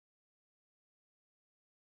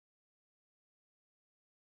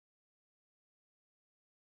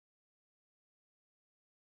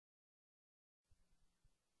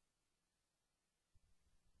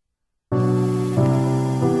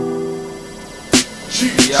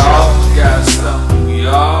We all got something, we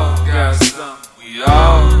all got something, we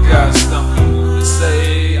all got something to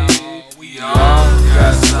say. We all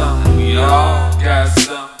got something, we all got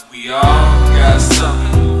something, we all got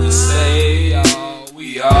something to say.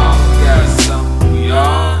 We all got something, we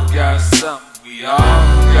all got something, we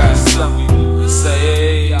all got something to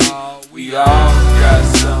say. We all got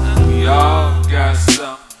something, we all got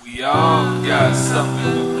something, we all got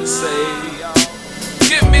something to say.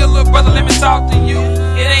 Give me a little brother, let me talk to you.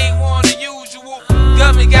 It ain't one of the usual.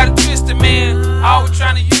 Government got it twisted, man. Always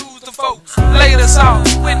trying to use the folks. Lay us off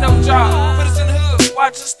with no job. Put us in the hood,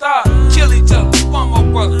 watch us start. Kill each other, one more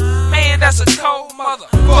brother. Man, that's a cold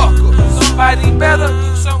motherfucker. Somebody better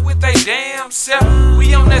do something with they damn self.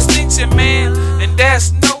 We on that extinction, man, and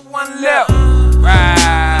there's no one left.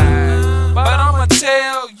 Right. But I'ma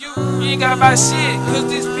tell you, you ain't got my shit, cause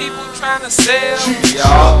these people trying to sell. We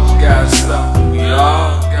all got something, we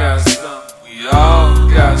all got something, we all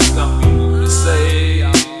got something to say.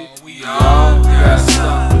 We all got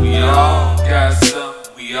something, we all got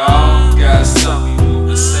something, we all got something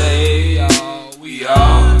to say. We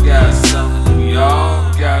all got something, we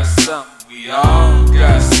all got something, we all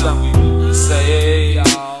got something to say.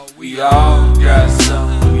 We all got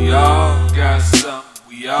something, we all got something,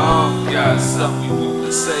 we all got something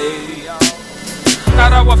to say.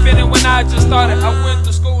 Thought I was feeling when I just started. I went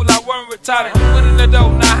to school, I wasn't retarded. Went in the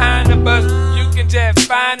door, not high in the bus. You can just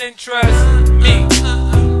find and trust me.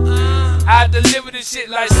 I deliver this shit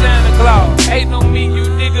like Santa Claus. Ain't no me, you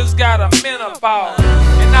niggas got a menopause.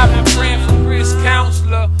 And I've been praying for Chris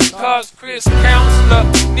Counselor, cause Chris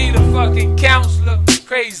Counselor need a fucking counselor.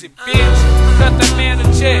 Crazy bitch, cut that man a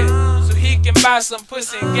check so he can buy some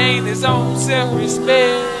pussy and gain his own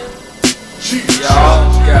self-respect. We all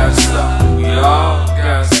got something, we all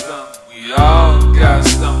got something, we all got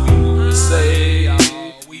something to say.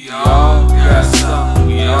 We all got something,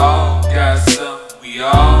 we all got something, we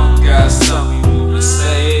all got something to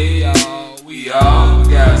say. We all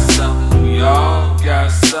got something, we all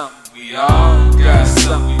got something, we all got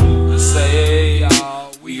something to say.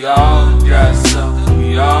 We all got something,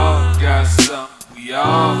 we all got something, we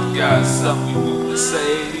all got something to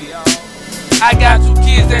say. I got 2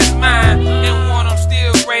 kids that's mine, and one I'm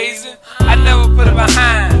still raising. I never put her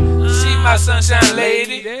behind. She my sunshine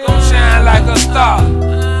lady, gon' shine like a star.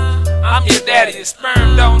 I'm your daddy, your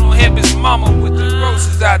sperm donor, help his mama with the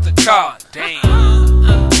groceries out the car. Damn.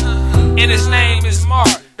 And his name is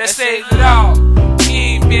Mark, that saved it all.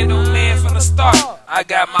 He ain't been no man from the start. I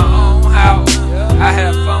got my own house, I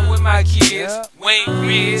have fun with my kids. We ain't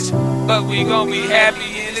rich, but we gon' be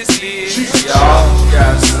happy in this bitch. We all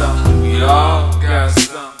got something, we all got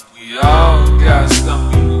something, we all got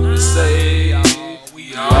something to say.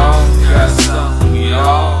 We all got something, we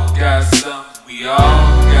all got something, we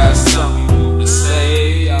all got something to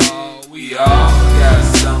say. We all got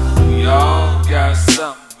something, we all got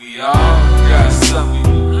something, we all got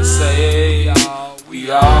something to say. We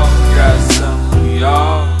all got something, we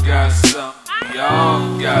all got something, we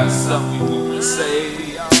all got something to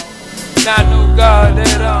say. Now I know God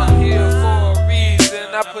that I'm here for a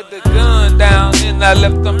reason. I put the gun down and I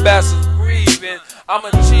left them bastards breathing. I'm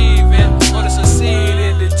achieving, wanna succeed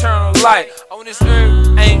in the eternal light. On this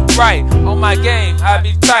earth ain't right, on my game I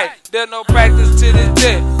be tight. There's no practice to this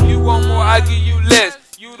day. You want more, I give you less.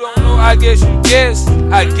 You don't know, I guess you guess,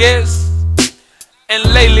 I guess. And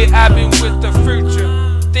lately I've been with the future,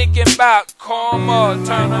 thinking about karma,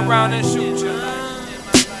 turn around and shoot you.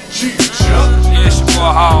 Yeah, it's your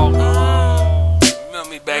boy Hall. Remember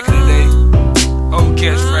me back in the day? Old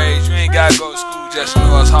catchphrase, you ain't gotta go to school, just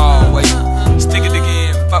know us hallway. Stick it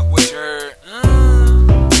again, fuck what you heard.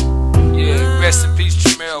 Yeah, rest in peace,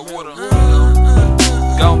 Tremel Water.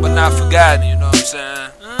 Gone but not forgotten, you know what I'm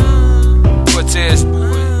saying? Cortez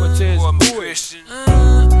boy, Christian.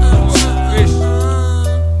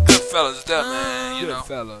 Good fellas, that man, you know. Good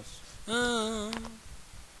fellas.